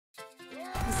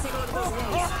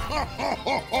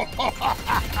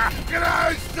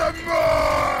Crash the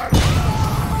moon!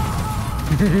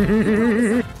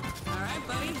 Alright,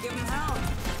 buddy, give him hell.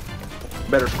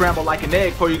 Better scramble like an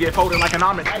egg before you get folded like an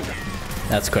omelet.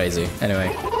 That's crazy.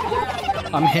 Anyway,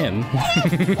 I'm him.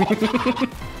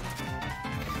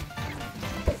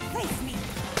 Face me.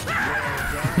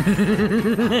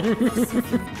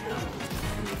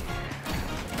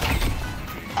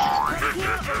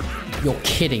 You're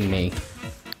kidding me.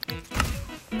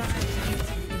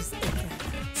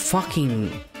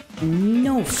 Fucking...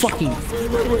 No fucking...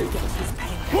 Wait.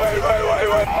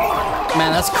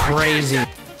 Man, that's crazy.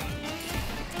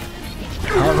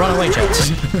 Oh, run away, Jet.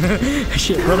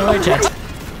 Shit, run away, Jet.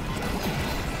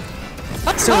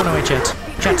 Still run away, Jet.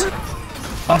 Jet.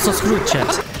 I'm so screwed,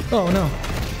 Jet. Oh, no.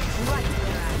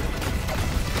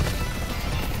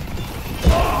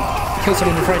 Kill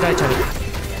someone before I die, Jet.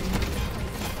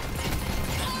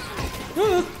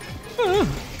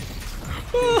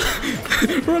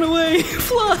 Run away!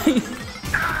 Fly!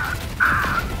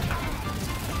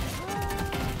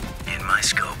 In my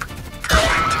scope.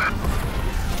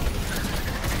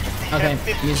 Okay,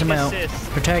 use him out.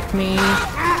 Protect me.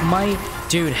 My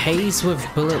dude, Haze with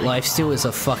bullet lifesteal is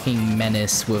a fucking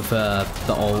menace with the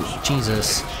ult.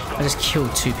 Jesus, I just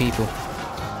killed 2 people.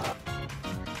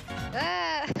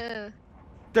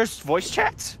 There's voice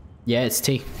chats? Yeah, it's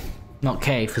T, not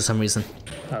K for some reason.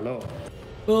 Hello.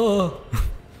 Oh.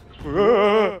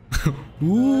 Ooh.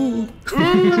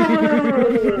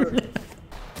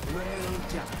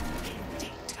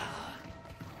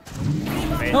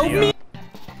 Help me!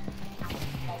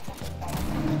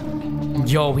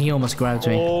 Yo, he almost grabbed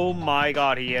me. Oh my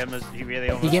god, he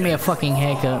really almost... He gave me a fucking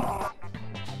haircut.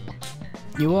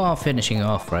 You are finishing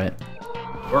off, right?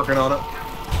 Working on it.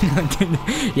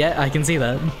 Yeah, I can see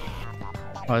that.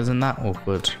 Oh, isn't that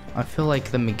awkward? I feel like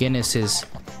the McGinnis is...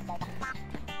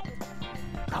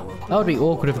 That would be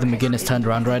awkward if the McGinnis turned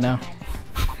around right now.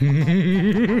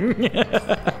 If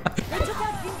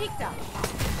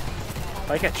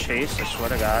I get chased, I swear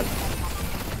to god.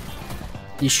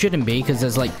 You shouldn't be, because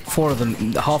there's like 4 of them.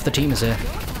 Half the team is here.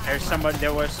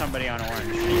 There was somebody on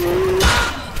orange.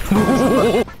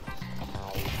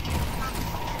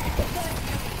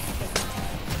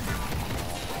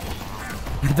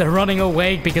 They're running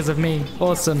away because of me.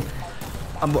 Awesome.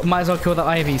 I might as well kill the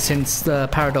Ivy since the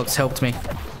Paradox helped me.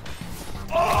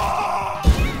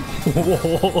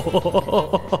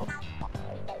 What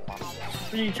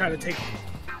are you trying to take?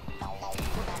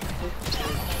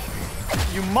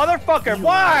 You motherfucker,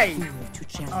 why?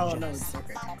 Oh no, it's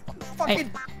okay.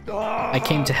 Fucking... I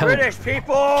came to help. British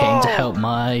people! Came to help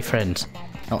my friend.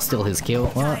 Not steal his kill.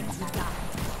 What?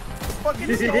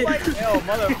 Fucking stole my kill,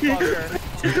 motherfucker.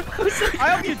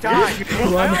 I hope you die.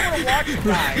 Run. I don't want to watch you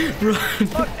die. Run.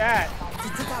 Fuck that.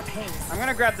 I'm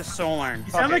gonna grab the soul urn.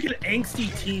 You sound like an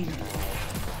angsty teen.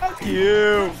 Fuck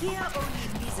you.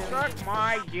 Suck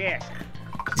my dick.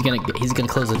 He's gonna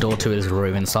close the door to his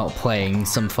room and start playing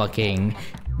some fucking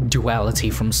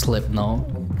duality from Slipknot.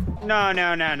 No.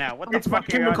 What the It's fuck? My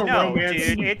Chemical Romance.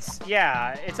 Dude. It's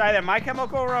either My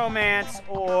Chemical Romance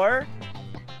or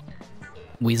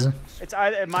Weezer? it's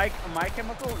either My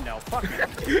Chemical. No, fuck it.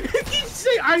 If you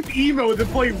say I'm emo, then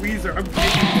play Weezer. I'm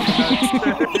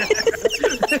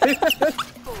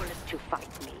To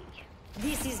fight me.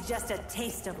 This is just a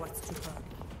taste of what's to come.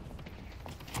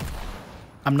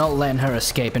 I'm not letting her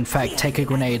escape. In fact, take a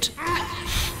grenade.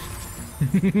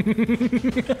 In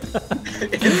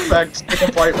fact, take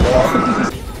a white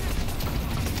wall.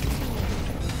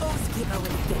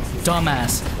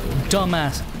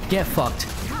 Dumbass, get fucked.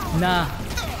 Nah,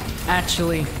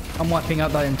 actually, I'm wiping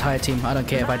out that entire team. I don't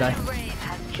care if I die.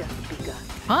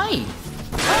 Hi!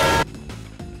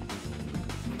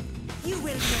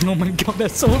 Oh my god, they're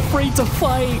so afraid to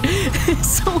fight! They're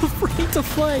so afraid to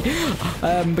fight!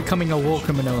 I'm becoming a war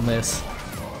criminal in this.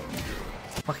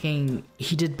 Fucking,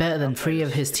 he did better than 3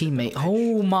 of his teammates.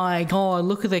 Oh my god,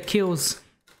 look at their kills.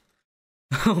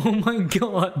 Oh my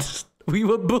god. We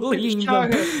were bullying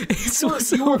them. It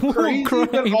was you were crazy, crime.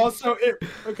 but also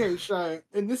okay, Shy.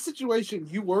 In this situation,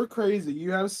 you were crazy.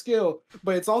 You have skill,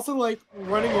 but it's also like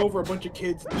running over a bunch of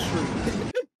kids in the street.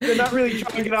 They're not really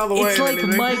trying to get out of the way. It's like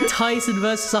Mike Tyson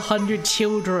versus 100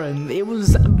 children. It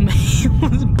was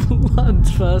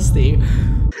bloodthirsty.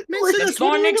 That's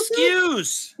not an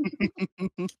excuse.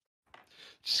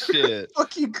 Shit.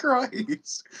 Fucking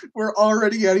Christ. We're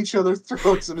already at each other's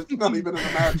throats and it's not even in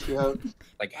a match yet.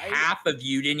 Like half of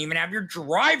you didn't even have your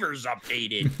drivers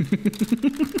updated.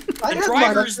 I The had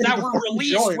drivers mine that updated were before we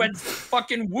released joined. when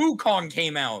fucking Wukong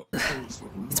came out.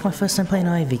 It's my first time playing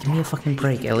Ivy. Give me a fucking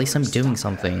break. At least I'm doing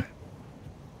something.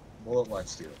 Bullet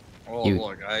lifesteal. Oh, You-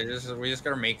 look, we just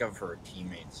gotta make up for our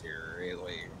teammates here, right?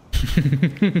 Like,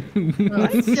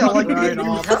 Yeah, like me Right and you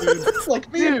off, have, dude.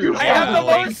 like me and you I have the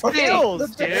like, most fucking-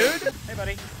 skills, dude. Hey,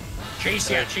 buddy. chase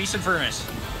and furnace.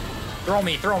 Throw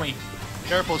me.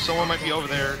 Careful, someone might be over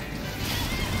there.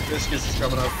 Viscous is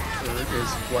coming up, or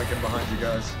is flanking behind you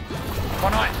guys. Why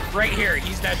not? Right here,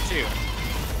 he's dead too.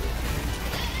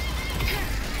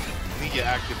 We get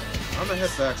active. I'm gonna head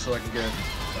back so I can get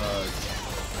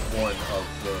one of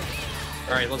the.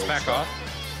 All right, let's back off.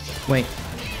 Wait.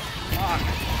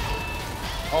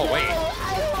 Oh wait.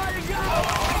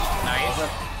 Nice.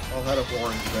 I'll head up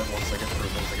orange then once I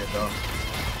get done.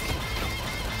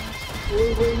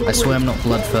 I swear I'm not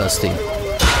bloodthirsty.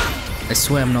 I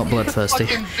swear I'm not bloodthirsty.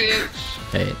 Fucking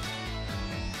bitch! Hey.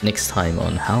 Next time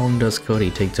on How Long Does Cody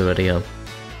Take to Ready Up?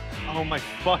 Oh my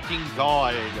fucking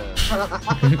god.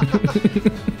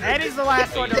 That is the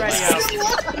last one to ready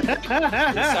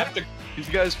up. These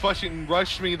guys fucking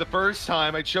rushed me the first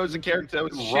time. I chose a character that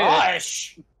was shit.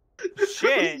 Rush.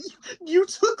 Shit. You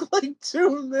took like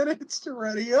 2 minutes to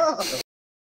ready up.